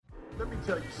Let me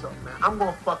tell you something, man. I'm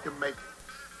gonna fucking make it.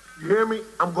 You hear me?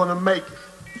 I'm gonna make it.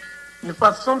 And if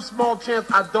by some small chance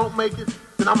I don't make it,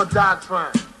 then I'ma die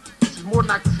trying. Which is more than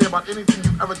I can say about anything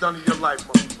you've ever done in your life,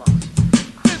 motherfucker.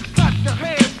 This got the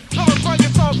hands, come on,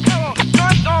 your soul, come on.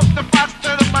 Turn off the box,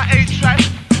 turn up my 8-track.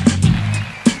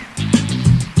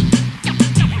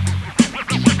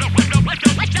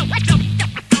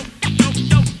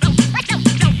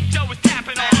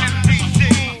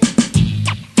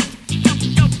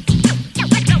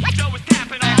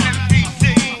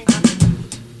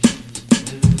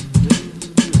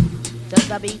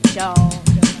 The beat, y'all.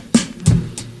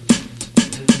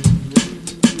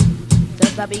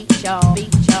 The beat, y'all.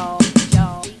 Beat, y'all. Beat,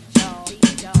 y'all. Beat, y'all.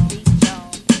 Beat, y'all. Beat, y'all.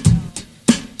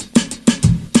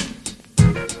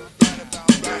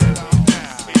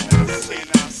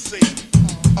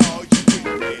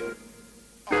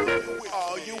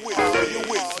 Are you with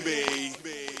me?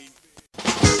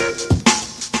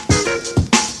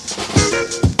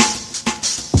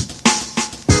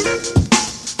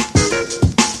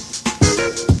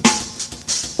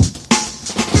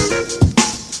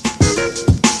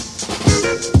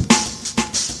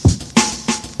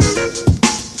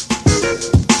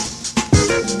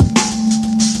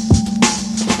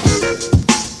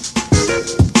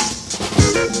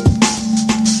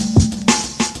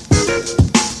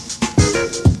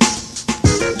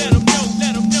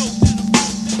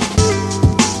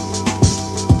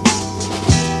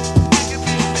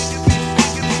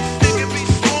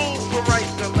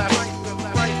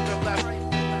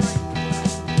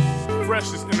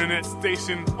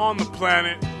 On the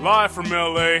planet, live from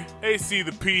LA, AC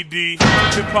the PD,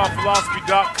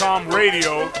 HipHopPhilosophy.com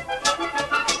radio.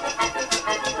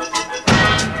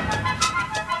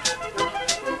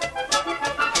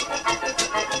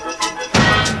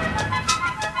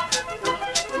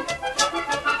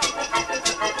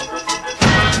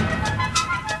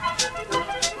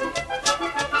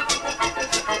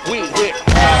 We hit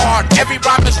hard, every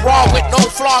rhyme is raw with no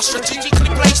flaws, strategically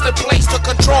placed in place to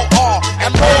control all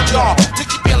and mold y'all, to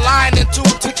keep your line in tune,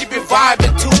 to keep your vibe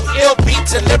in tune, ill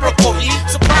beats and lyrical heat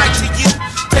supplied to you,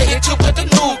 to hit you with a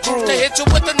new groove, to hit you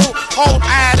with a new whole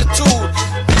attitude.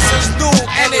 This is new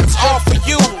and it's all for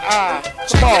you.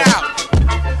 Check it out.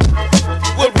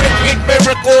 We'll bring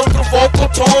miracles through vocal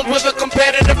tones with a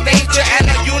competitive nature and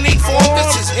a unique form.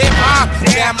 This is hip-hop,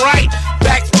 damn right.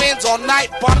 Backspins all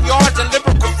night, barnyards and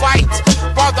lyrical fights.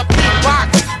 While the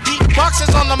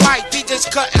beatboxers on the mic, DJs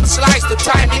cut and slice. The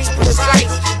timing's precise.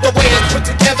 The way it's put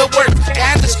together words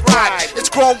can describe. It's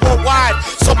grown worldwide,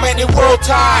 so many world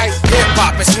ties.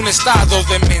 Hip-hop es un estado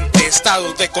de mente,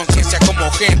 estado de conciencia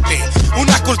como gente.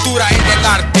 Una cultura en el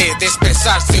arte de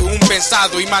expresarse, un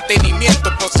pensado y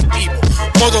mantenimiento positivo.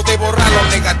 Modo de borrar lo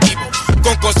negativo,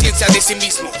 con conciencia de sí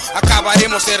mismo.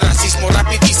 Acabaremos el racismo,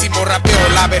 rapidísimo rapeo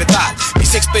la verdad.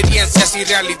 Mis experiencias y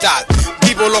realidad,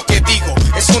 vivo lo que digo.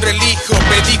 Es un religio,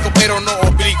 predico pero no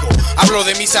obligo. Hablo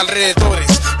de mis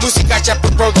alrededores, música hecha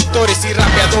por productores y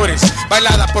rapeadores,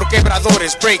 bailada por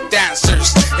quebradores,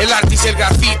 breakdancers. El arte y el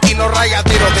graffiti, no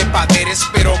rayadero de paderes,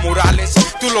 pero murales.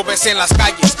 Tú lo ves en las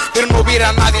calles, pero no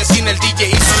hubiera nadie sin el DJ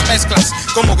y sus mezclas.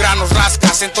 Como granos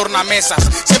rascas en tornamesas,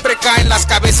 siempre caen las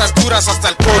cabezas duras hasta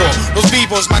el coro. Los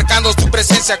vivos marcando tu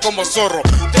presencia como zorro.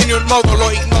 Tiene un modo,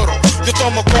 lo ignoro. Yo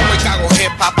tomo como y cago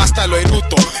hip-hop hasta lo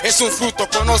eruto. Es un fruto,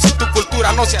 conoce tu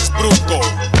cultura, no seas bruto.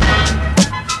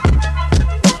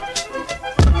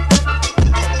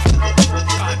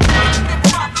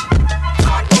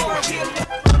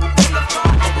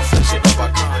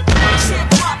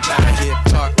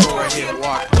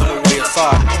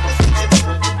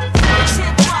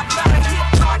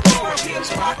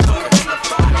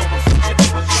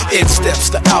 In steps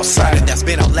the outsider that's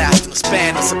been outlasted,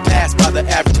 span unsurpassed by the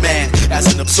average man. As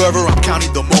an observer, I'm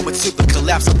counting the moments till the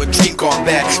collapse of a dream gone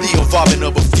bad. The evolving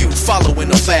of a few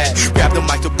following a fad. Grab the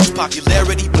mic to boost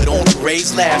popularity, but only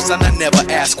raise laughs. And I never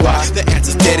ask why. The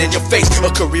answer's dead in your face.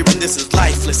 A career in this is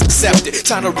lifeless. Accept it.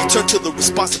 Time to return to the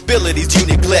responsibilities you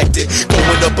neglected.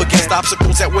 Going up against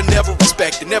obstacles that were never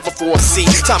respected, never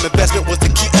foreseen. Time investment was the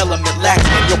key element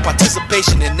lacking in your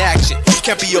participation in action.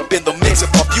 Can't be up in the mix if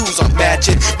my views aren't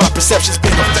matching. My perception's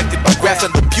been affected by graphs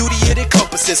and the beauty it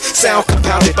encompasses. Sound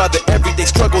compounded by the everyday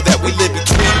struggle that we live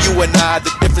between you and I.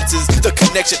 The differences, the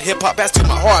connection hip-hop has to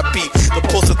my heartbeat. The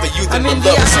pulse of the youth and the I'm in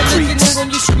love the of the eye looking in streets. when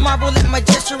you should marvel at my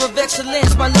gesture of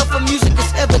excellence. My love for music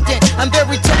is evident. I'm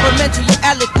very temperamental, you're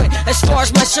eloquent. As far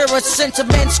as my share of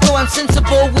sentiments go, I'm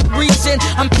sensible with reason.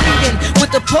 I'm pleading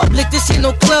with the public, this ain't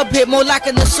no club hit. More like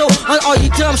an assault on all you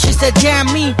dumb shits that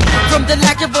damn me. From the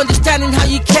lack of understanding how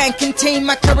you can't contain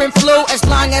my current flow. As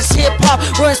long as hip-hop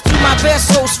runs through my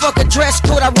vessels. Fuck a dress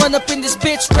code, I run up in this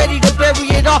bitch ready to bury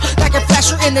it all like a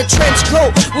flasher in a trench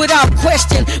coat. Without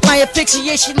question, my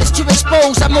asphyxiation is to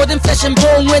expose. I'm more than flesh and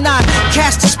bone when I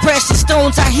cast these precious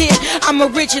stones. I hear I'm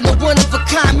original, one of a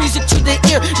kind. Music to the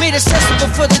ear, made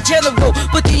accessible for the general.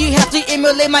 But do you have to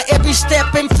emulate my every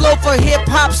step and flow for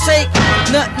hip-hop's sake?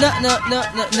 No, no, no, no,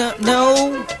 no, no,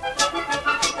 no.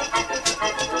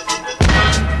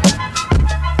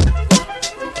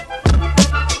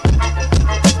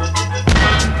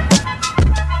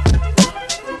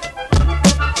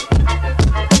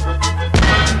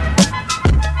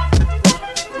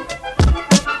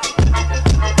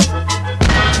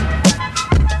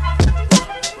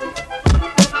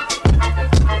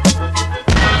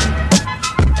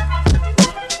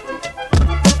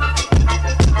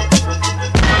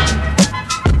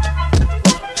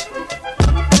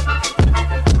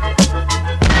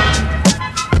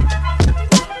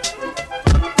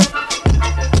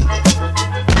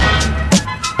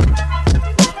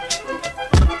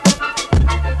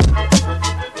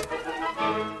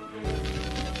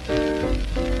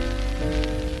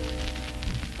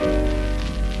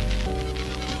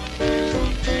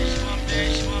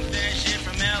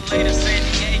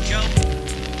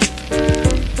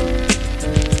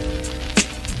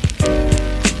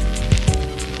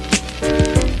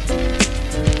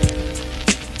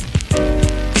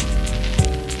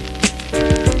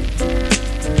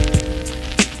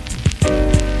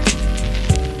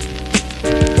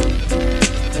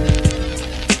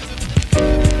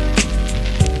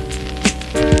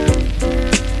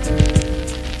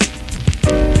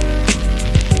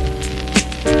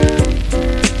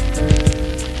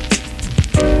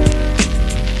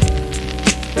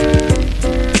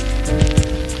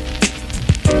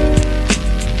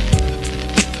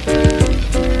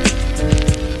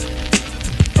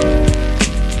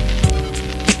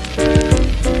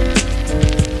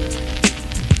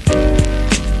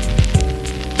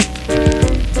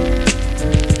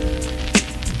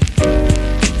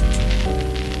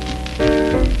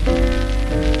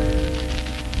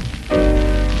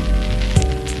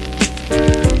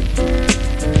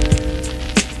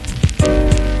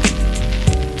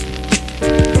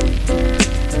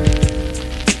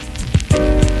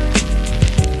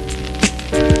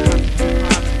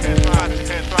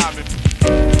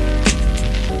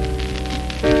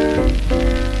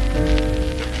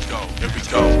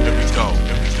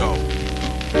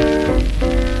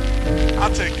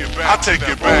 take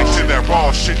it back to that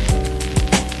raw shit.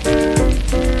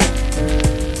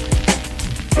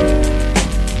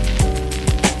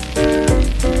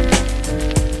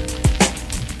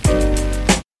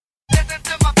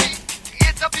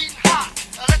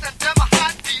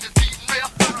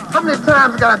 How many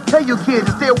times I gotta tell you kids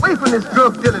to stay away from this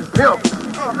drug dealing pimp?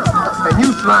 And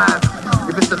you, Slime,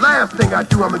 if it's the last thing I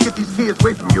do, I'm gonna get these kids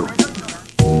away from you.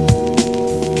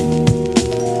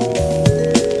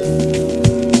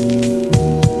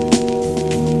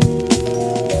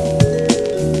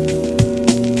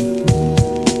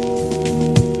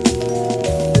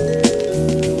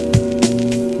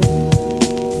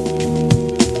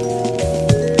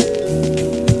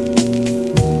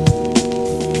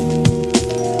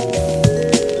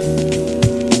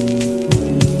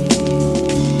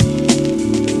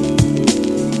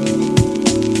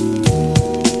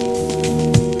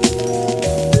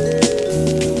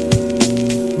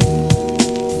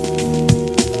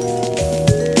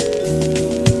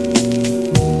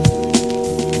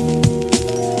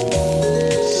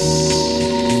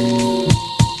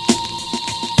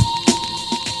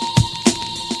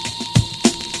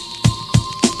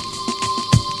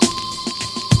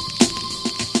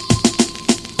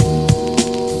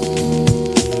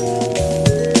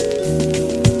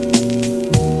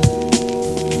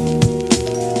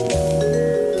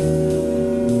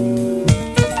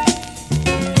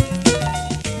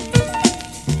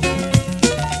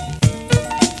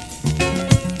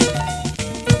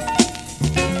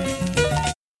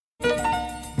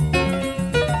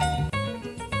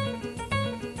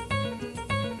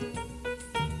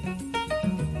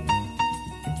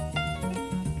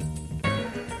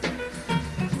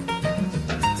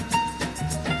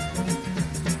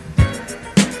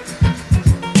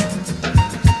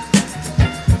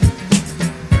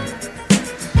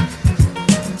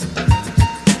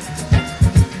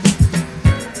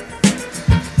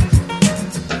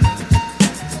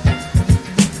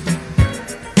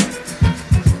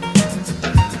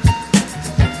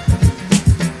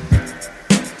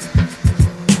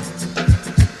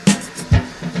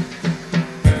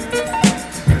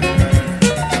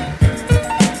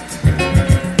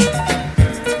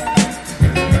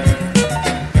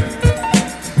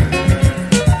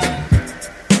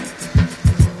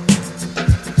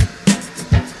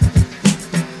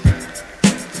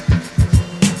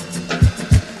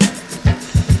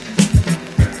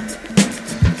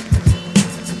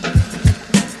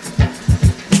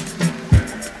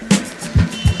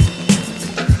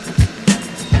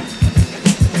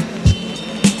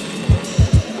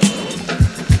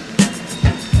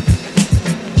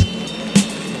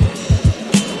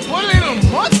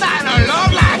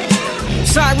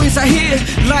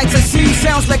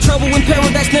 like trouble in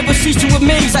paradise, never cease to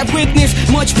amaze. I witnessed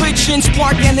much friction,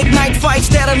 spark and ignite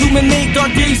fights that illuminate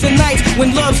dark days and nights.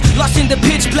 When love's lost in the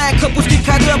pitch black, couples get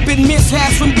caught up in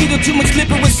mishaps. From beat or too much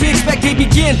slipper with six-pack, they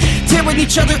begin tearing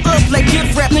each other up like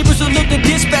gift wrap. Neighbors will look to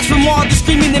dispatch from all the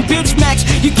screaming and bitch smacks.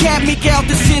 You can't make out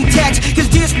the syntax,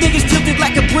 cause this nigga's tilted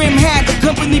like a brim hat,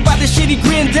 accompanied by the shitty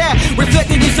grin that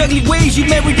reflected his ugly ways. You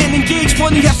married and engaged,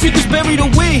 funny how secrets buried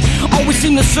away always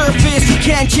seem to surface. You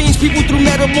can't change people through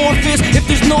metamorphosis. If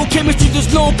there's no chemistry,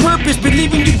 there's no purpose.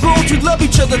 Believing you grow to love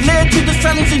each other led to the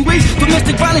silencing rate.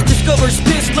 Domestic violence discovers,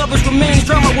 pissed lovers remains.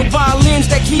 Drama with violins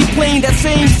that keep playing that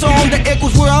same song that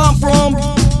echoes where I'm from.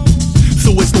 So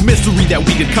it's no mystery that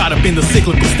we get caught up in the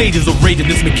cyclical stages of rage and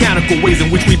this mechanical ways in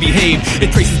which we behave.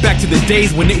 It traces back to the days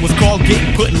when it was called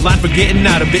getting put in line for getting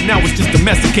out of it. Now it's just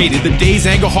domesticated. The day's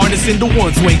anger harnessed into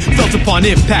one swing, felt upon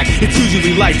impact. It's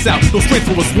usually lights out, no strength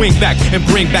for a swing back and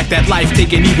bring back that life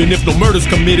taken. Even if no murder's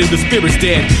committed, the spirit's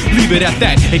dead. Leave it at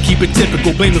that and keep it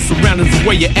typical. Blame the surroundings the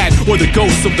way you're at, or the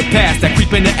ghosts of the past that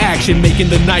creep into action, making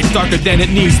the night darker than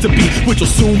it needs to be, which will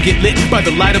soon get lit by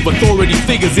the light of authority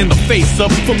figures in the face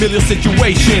of familiar situations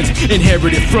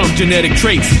inherited from genetic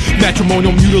traits.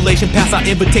 Matrimonial mutilation, pass out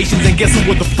invitations, and guess who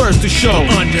was the first to show?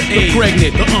 The underage, the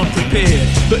pregnant, the unprepared,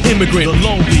 the immigrant, the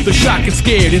lonely, the shocked and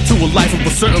scared into a life of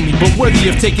uncertainty, but worthy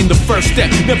of taking the first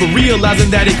step, never realizing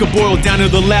that it could boil down to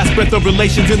the last breath of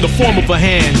relations in the form of a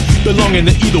hand belonging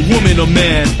to either woman or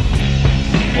man.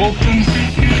 Open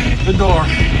the door.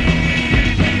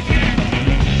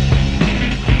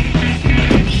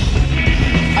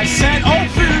 I said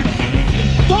open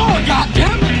the door,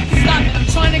 goddammit! Stop it, I'm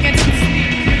trying to get some sleep.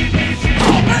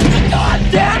 Open the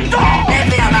goddamn door! Leave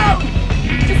me alone!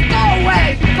 Just go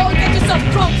away! Go and get yourself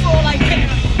drunk for all I care.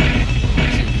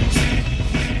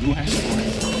 You asked for it.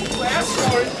 You asked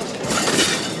for it.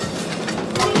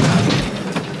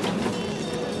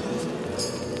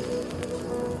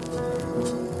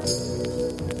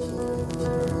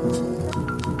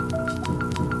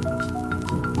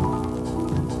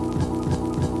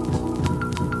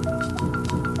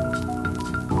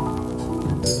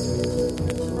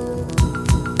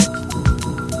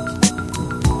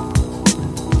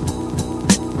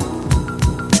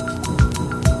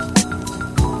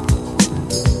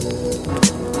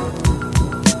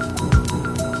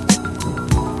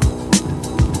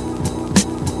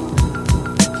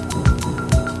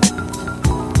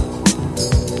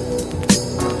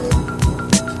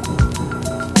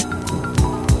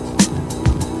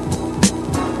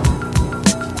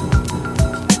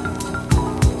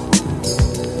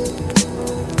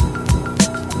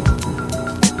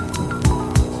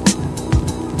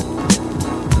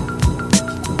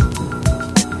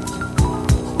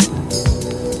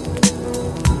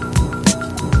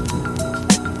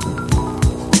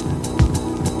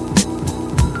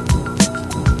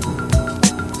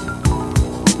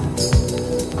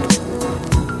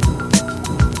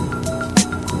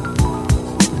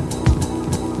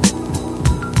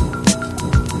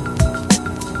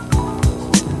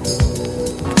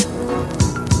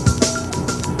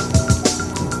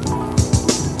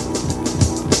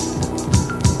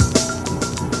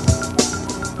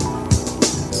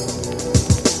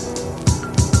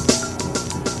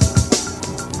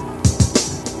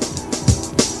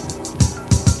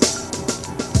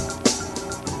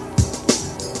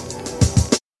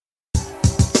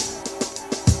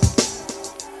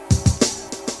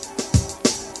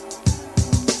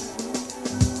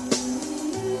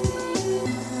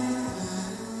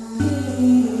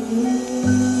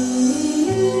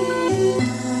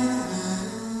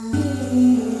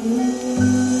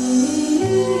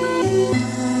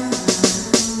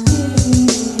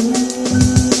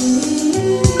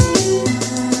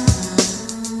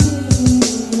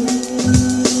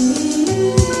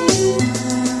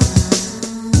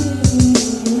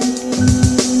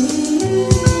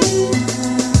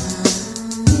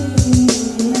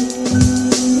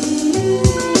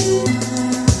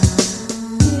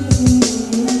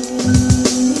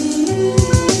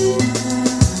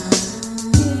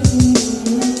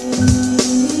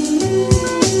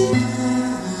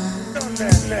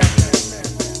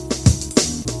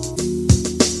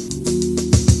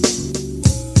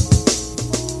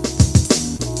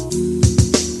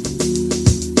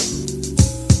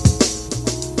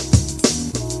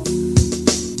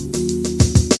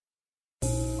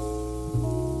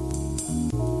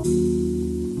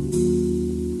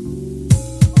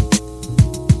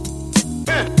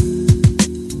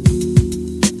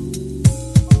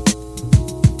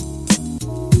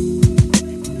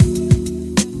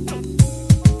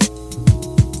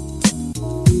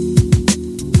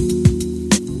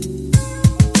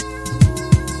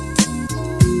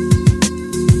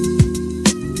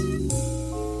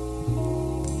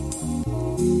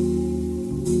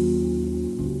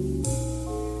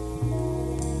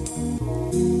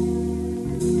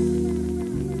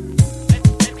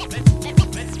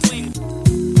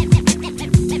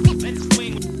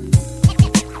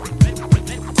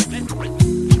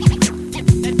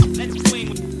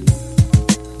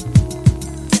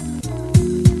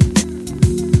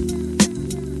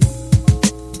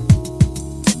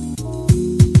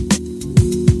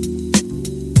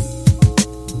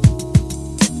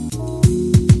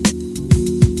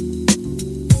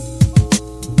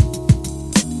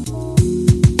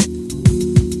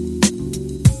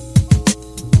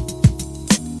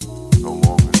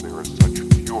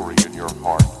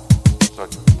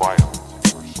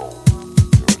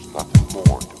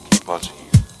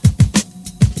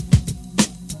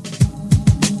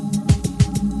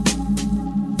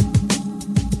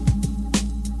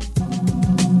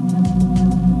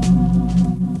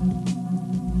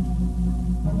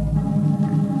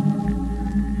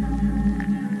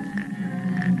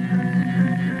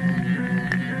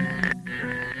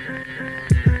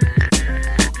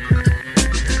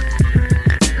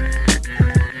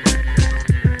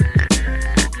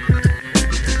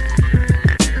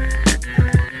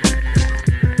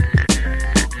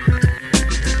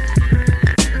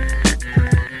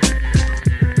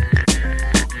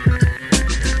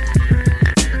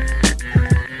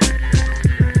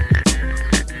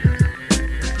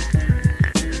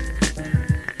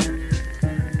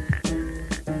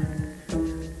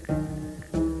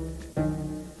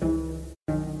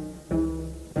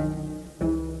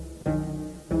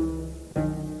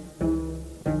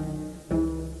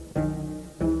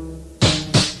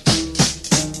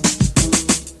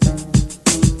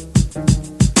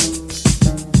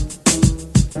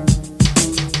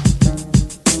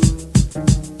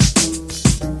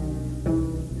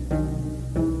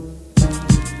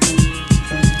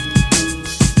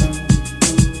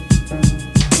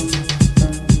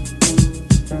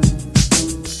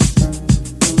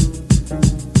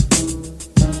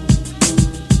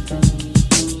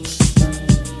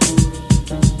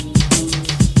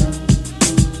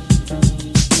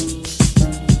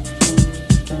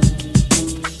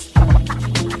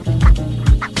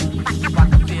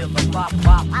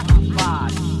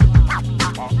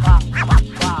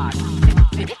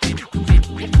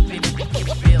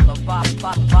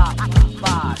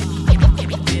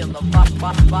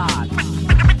 Who's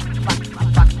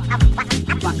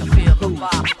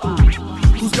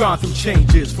gone through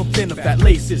changes, from thin to fat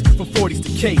laces, from 40s to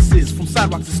cases, from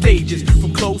sidewalks to stages,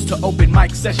 from closed to open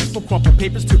mic sessions, from crumpled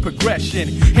papers to progression.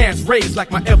 Hands raised like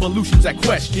my evolution's at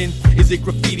question. Is it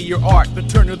graffiti or art? The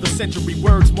turn of the century,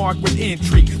 words marked with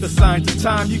intrigue. The signs of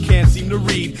time you can't seem to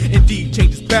read. Indeed,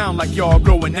 change is bound like y'all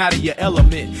growing out of your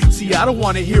element. See, I don't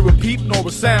want to hear a peep nor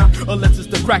a sound, unless it's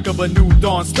the crack of a new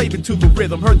dawn, slaving to the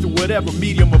rhythm, heard through whatever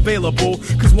medium available.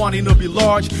 Cause wanting to be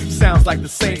large sounds like the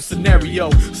same scenario.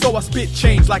 So I spit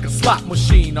change like a slot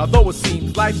machine. Although it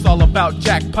seems life's all about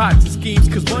jackpots and schemes,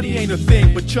 cause money ain't a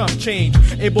thing but chump change.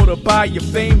 Able to buy your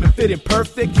fame and fit in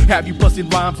perfect. Have you busting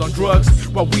rhymes on drugs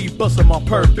while we bust them on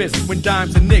purpose. When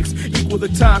dimes and nicks equal the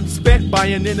time you spent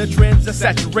buying in the trends that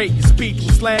saturate your speech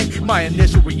with slang. My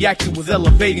initial reaction was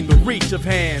elevating the reach of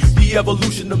hands. The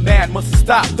evolution of man must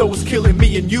stop, though it's killing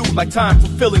me and you like time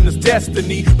fulfilling this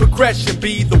destiny. Progression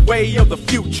be the way of the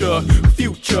future.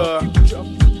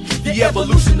 The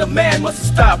evolution of man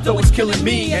must stop, though it's killing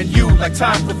me and you like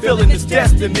time fulfilling its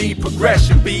destiny.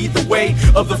 Progression be the way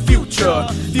of the future.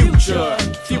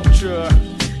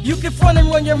 You can front and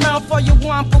run your mouth all you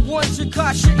want, but once you're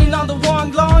caught shitting on the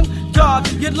wrong long dog,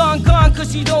 you're long gone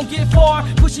cause you don't get far.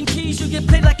 Pushing keys, you get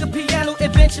played like a piano,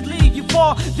 eventually you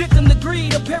fall victim to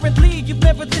greed. Apparently you've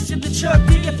never listened to Chuck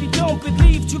D. If you don't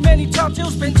believe too many talk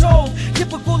tales been told,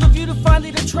 typical of you to find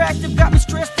it attractive, got me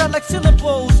stressed out like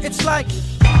syllables. It's like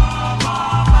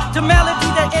the melody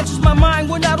that enters my mind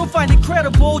when I don't find it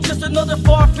credible. Just another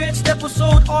far-fetched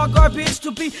episode, all garbage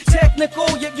to be technical.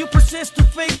 Yet you persist to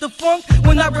fake the funk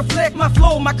when I reflect my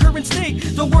flow, my current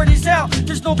state. The word is out,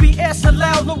 there's no BS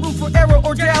allowed, no room for error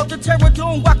or doubt. The terror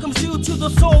dome welcomes you to the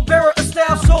soul bearer of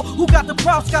style. So who got the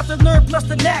props, got the nerve plus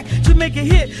the knack to make a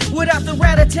hit without the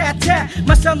rat-a-tat-tat?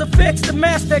 My sound effects, the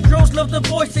mass that girls love the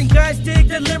voice and guys dig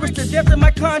the lyrics, the depth of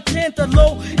my content, the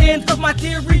low end of my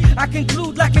theory. I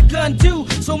conclude like a gun do,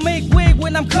 so make way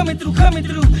when I'm coming through,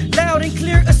 loud and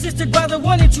clear, assisted by the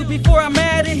 1 and 2 before I'm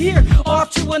out of here, off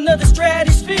to another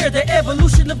stratosphere. The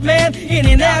evolution of man, in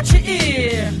and out your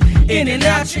ear, in and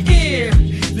out your ear.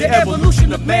 The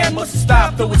evolution of man must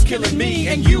stop, though it's killing me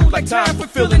and you like time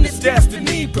fulfilling its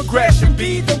destiny. Progression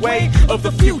be the way of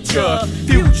the future.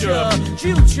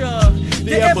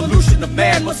 The evolution of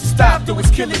man must stop, though it's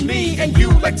killing me and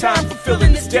you like time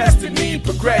fulfilling its destiny.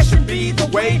 Progression be the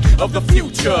way of the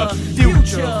future.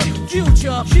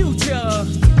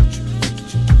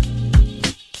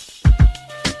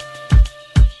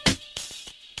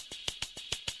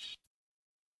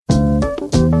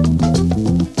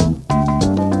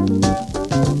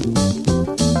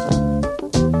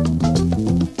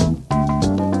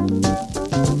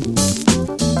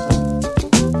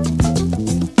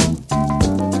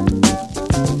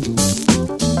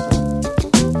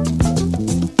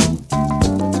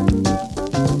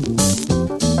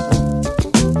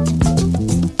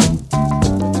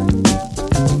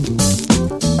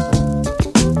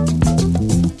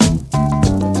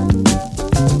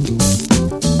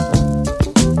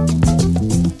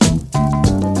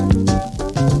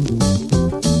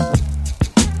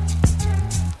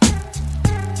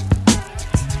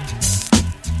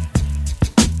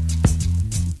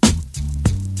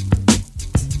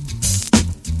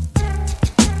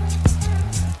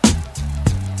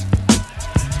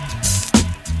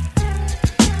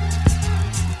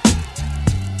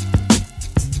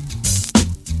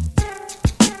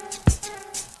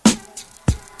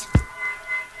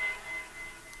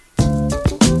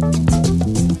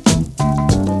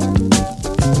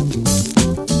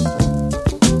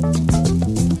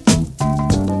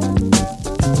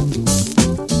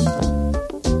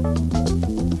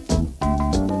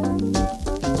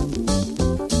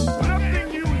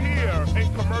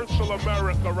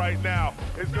 right now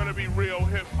is gonna be real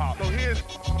hip-hop. So here's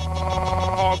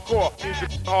hardcore music,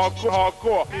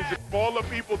 hardcore music. For all the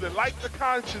people that like the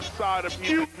conscious side of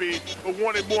music, but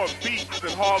wanted more beats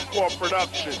and hardcore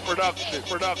production.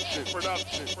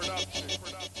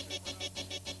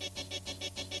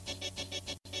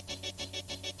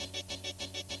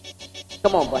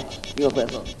 Come on, boy. You gonna play a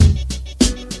song.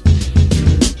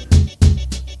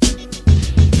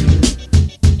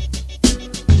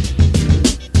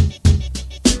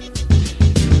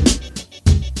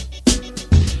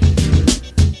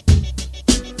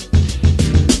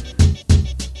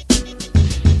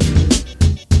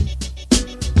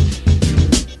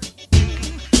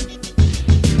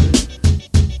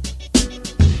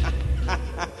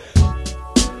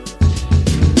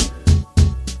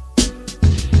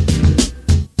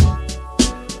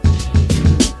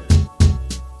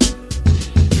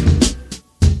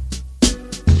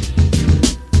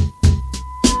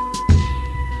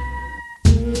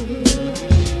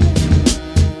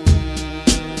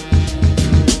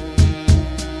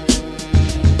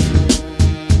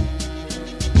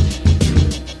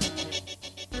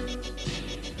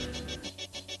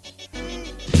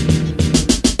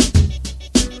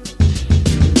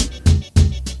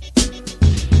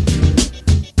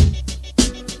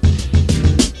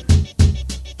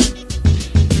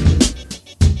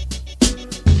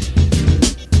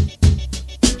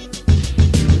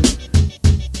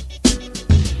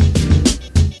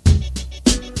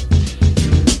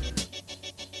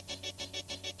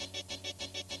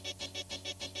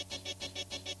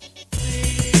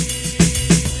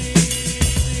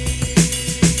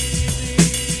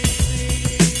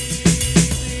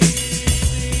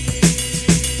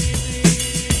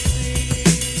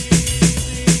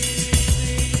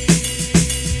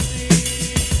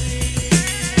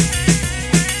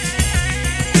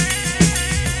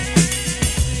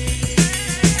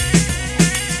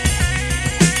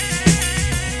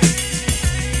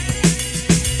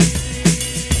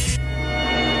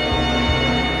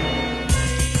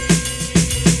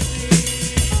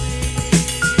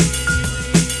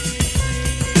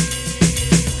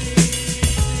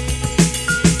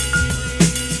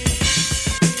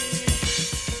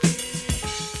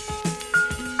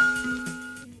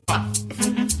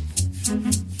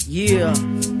 Yeah.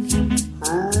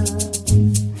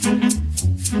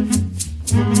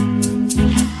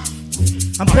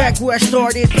 I'm back where I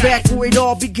started, back where it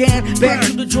all began. Back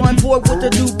to the drawing board with a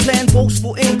new plan.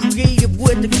 Boastful and creative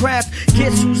with the craft.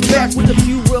 Guess who's back with a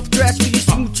few rough drafts for you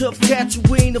smooth tough cats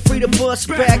who ain't afraid to bust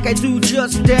back. I do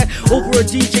just that over a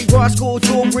DJ Rosk or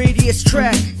Joe Radius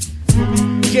track.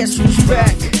 Guess who's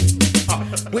back?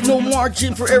 With no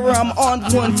margin for error, I'm on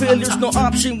one. Failure's no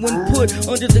option when put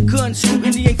under the gun.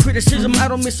 Scrutiny and criticism, I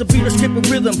don't miss a beat or skip a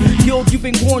rhythm. Yo, you've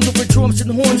been warned over drums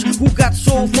and horns. Who got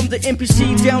soul from the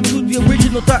NPC down to the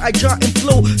original thought I jot and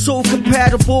flow. So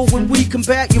compatible when we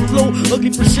combat your flow.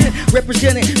 Ugly percent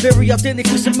represented, very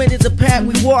authentically cemented the path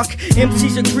we walk.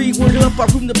 MCs agree, word up, our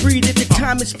room to breathe. It's the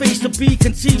time and space to be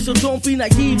conceived, so don't be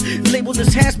naive. Label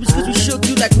this has-beens cause we shook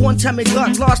you like one time it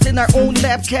got lost in our own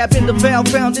lab cabin. The valve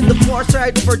found in the far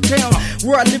side of our town,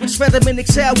 where our lyrics fathom and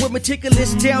excel. We're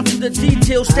meticulous down to the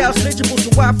details, styles legible, so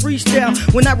I freestyle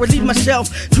when I relieve myself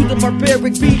to the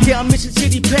barbaric beat down. Mission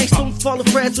City Banks don't follow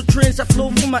fads or trends. I flow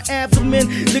from my abdomen,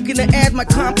 looking to add my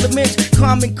compliments.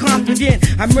 Calm and confident,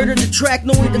 I murder the track,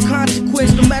 knowing the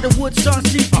consequence. No matter what song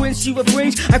sequence you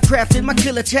arrange, I've crafted my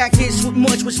killer tactics with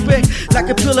much respect. Like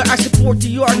a pillar, I support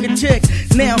the architect.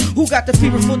 Now, who got the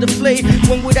fever for the flay?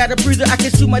 When without a breather, I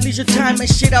consume my leisure time and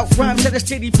shit out rhymes at a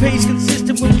steady pace,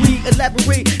 consistent when we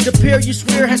elaborate. The pair you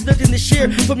swear has nothing to share.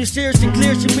 From your stares to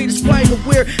clears, you made us quite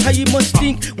aware how you must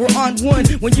think we're on one.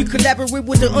 When you collaborate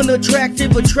with the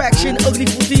unattractive attraction, ugly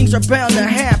things are bound to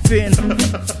happen.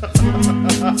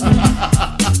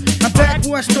 I'm back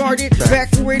where I started,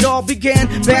 back where it all began.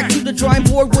 Back to the drawing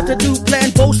board with a new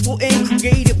plan. Boastful and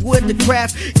creative with the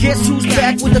craft. Guess who's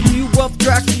back with a few rough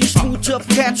drafts for you smooth tough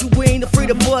cats who ain't afraid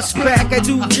to bust back. I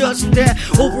do just that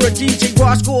over a DJ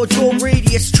Rosk or Joe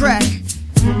Radius track.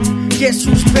 Guess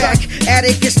who's back?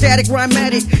 Addict, ecstatic,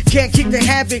 rhymatic. Can't kick the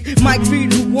habit. Mike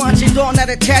Reed who wants it all, not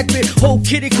a tad bit. Whole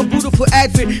kitty caboodle for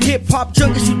advent. Hip-hop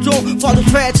junkies who don't follow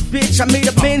fads, bitch. I made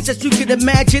amends as you could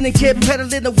imagine and kept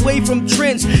pedaling away from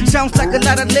trends. Sounds like a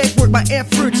lot of legwork, my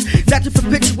efforts not to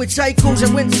perpetuate cycles.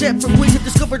 I went separate ways and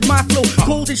discovered my flow.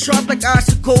 Cold and sharp like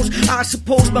icicles. I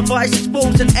suppose my vice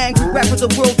exposed an angry rapper the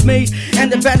world made.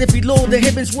 And the vanity below the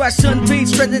heavens where I sunbathed.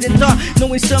 Stranded in thought,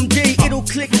 knowing someday it'll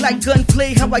click like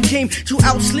gunplay. How I came to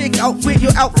outslick, outwit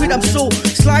your outfit. I'm so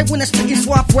sly when I spit and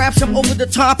swap raps. I'm over the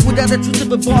top without a truth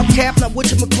of a ball cap. Not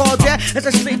what you call that. As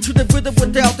I slave to the rhythm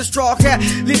without the straw hat.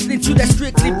 Listening to that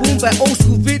strictly boom by old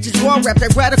school vintage raw rap.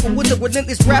 That radical with the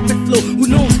relentless rapid flow. Who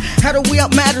knows how to weigh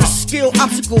out matters, skill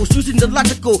obstacles, using the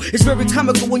logical. It's very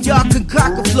comical when y'all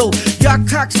concoct a flow. Y'all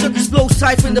cocksuckers blow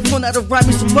siphon the fun out of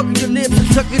rhyming. So buckle your lips and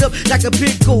suck it up like a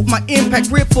big goat. My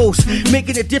impact ripples,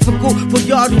 making it difficult for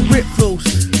y'all to rip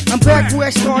flows. I'm back where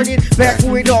I started, back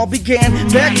where it all began.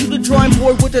 Back to the drawing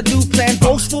board with a new plan.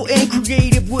 Boastful and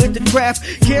creative with the craft.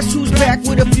 Guess who's back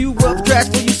with a few rough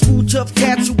drafts for you smooth tough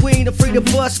cats who ain't afraid to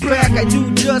bust back. I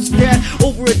do just that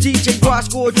over a DJ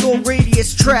Rosk or Joe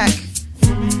Radius track.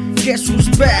 Guess who's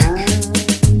back?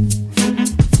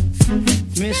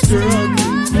 Mr.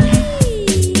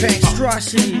 Ugly,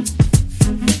 Pankstrocity.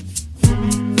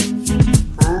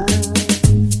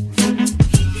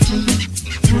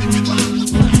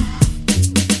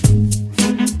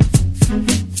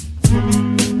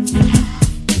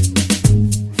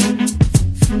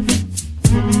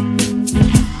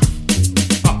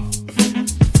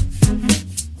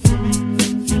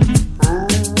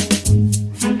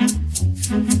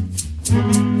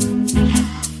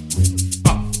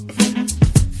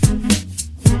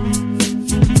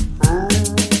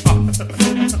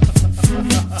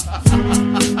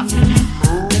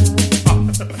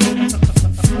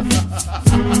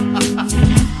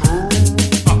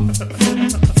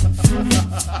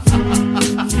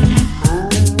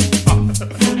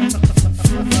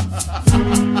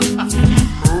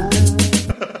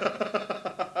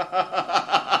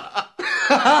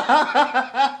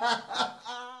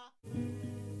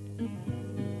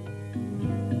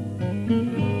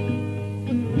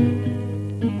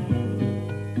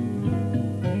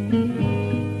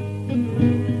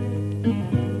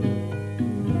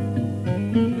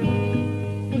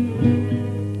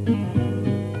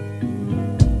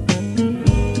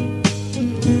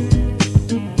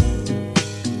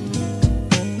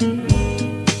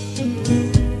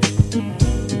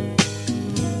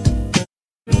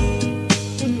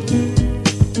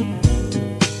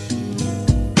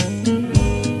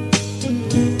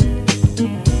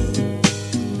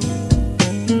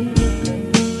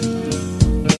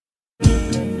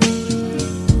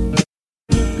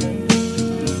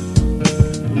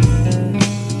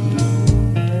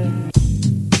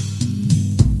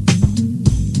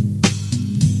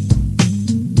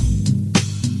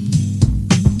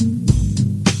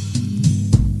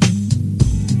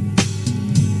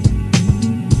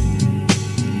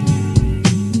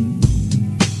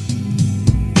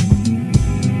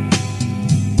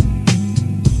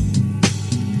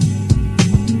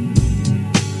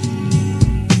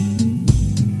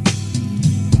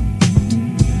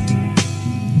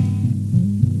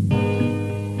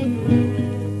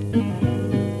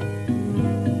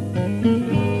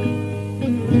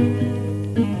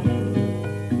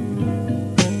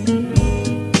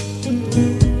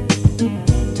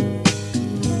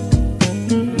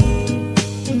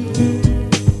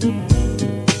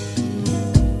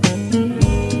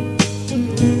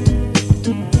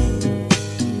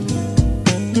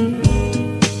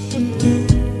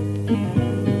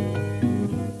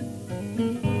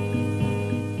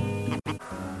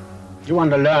 want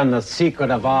to learn the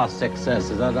secret of our success,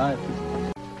 is that right?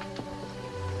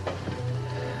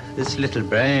 This little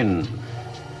brain,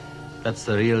 that's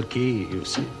the real key, you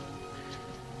see.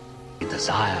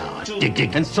 Desire,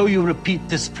 digging. And so you repeat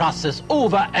this process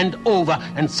over and over,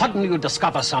 and suddenly you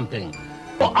discover something.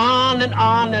 Go on and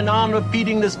on and on,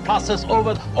 repeating this process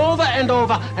over and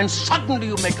over, and suddenly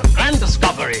you make a grand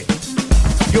discovery.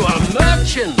 You are a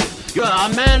merchant. You are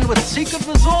a man with secret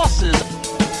resources.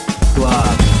 You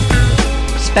are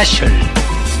special,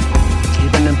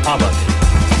 even in poverty.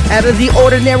 Out of the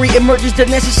ordinary emerges the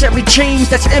necessary change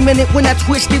that's imminent when I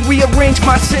twist and rearrange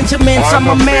my sentiments.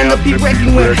 I'm a man to be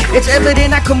reckoned with. It's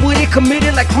evident I come with it,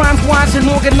 committed like crimes wise and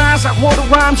organized. I wrote the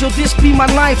rhymes, yo, this be my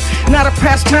life, not a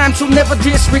pastime, so never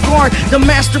disregard the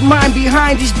mastermind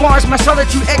behind these bars. My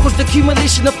solitude echoes the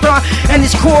accumulation of thought and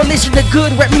its correlation to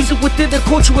good rap music within the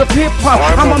culture of hip-hop.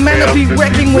 I'm a man to be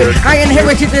reckoned with. I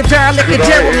inherited the dialect of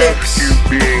derelicts. You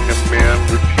being a man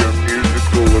with your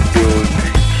musical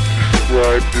ability,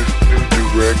 describe this new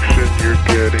direction you're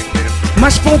getting in. My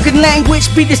spoken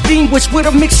language be distinguished with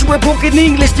a mixture of broken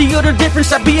English. The other difference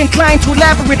I be inclined to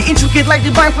elaborate, intricate like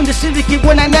divine from the syndicate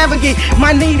when I navigate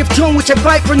my native tongue, which I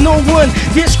bite for no one.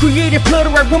 This creative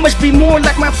clutter I will must be more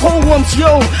like my poems.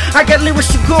 Yo, I got lyrics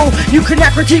to go. You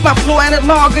cannot critique my flow,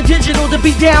 analog or digital. To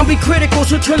be down, be critical,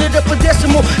 so turn it up a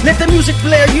decimal. Let the music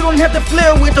blare, you don't have to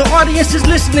flare with the audience is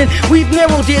listening. We've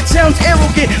narrowed it, sounds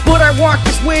arrogant, but I walk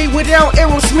this way without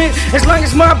Aerosmith. As long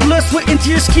as my blood, sweat, and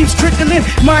tears keeps trickling,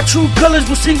 my true colors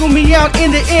will single me out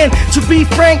in the end. To be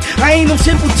frank, I ain't no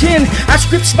simpleton. I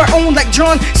scripts my own like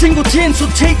John Singleton, so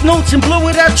take notes and blow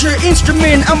it out your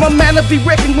instrument. I'm a man to be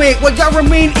reckoned with, while y'all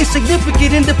remain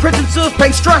insignificant in the presence of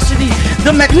Pankstrocity,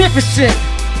 the magnificent.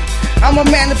 I'm a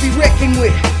man to be reckoned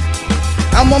with.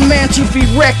 I'm a man to be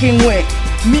reckoned with.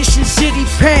 Mission City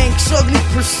Panks, ugly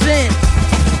percent.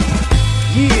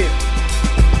 Yeah.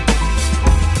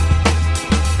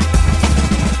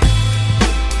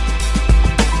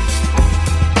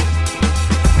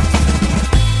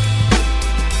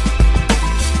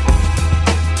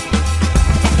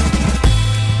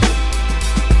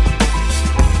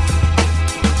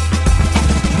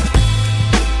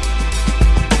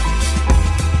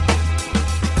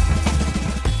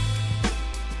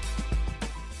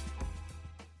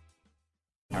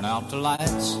 Turn out the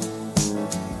lights,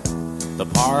 the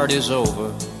party's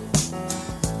over.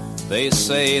 They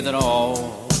say that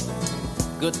all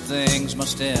good things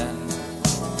must end.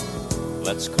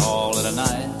 Let's call it a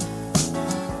night.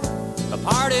 The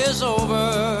party's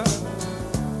over,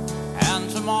 and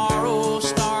tomorrow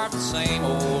start the same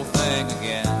old thing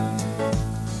again.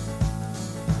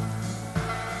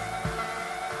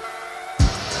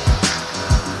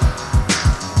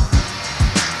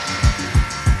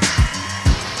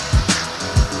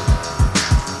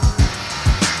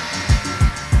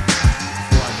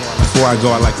 Before I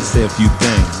go, I'd like to say a few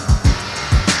things.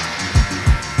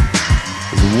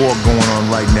 There's a war going on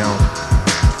right now,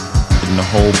 and a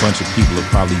whole bunch of people have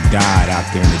probably died out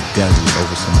there in the desert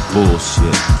over some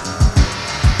bullshit.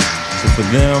 So for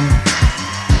them,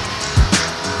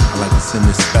 I'd like to send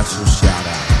this special shout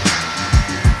out.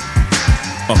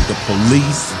 Fuck the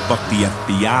police, fuck the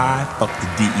FBI, fuck the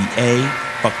DEA,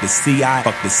 fuck the CIA,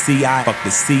 fuck the CIA, fuck the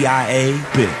CIA,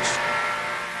 bitch.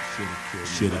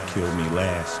 Should've killed me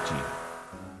last year.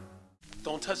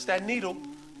 Don't touch that needle.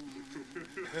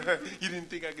 You didn't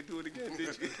think I could do it again,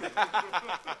 did you?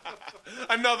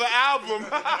 Another album.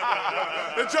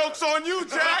 The joke's on you,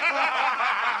 Jack.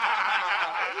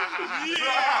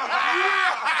 Yeah.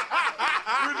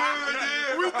 We did it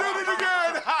again. We did it again.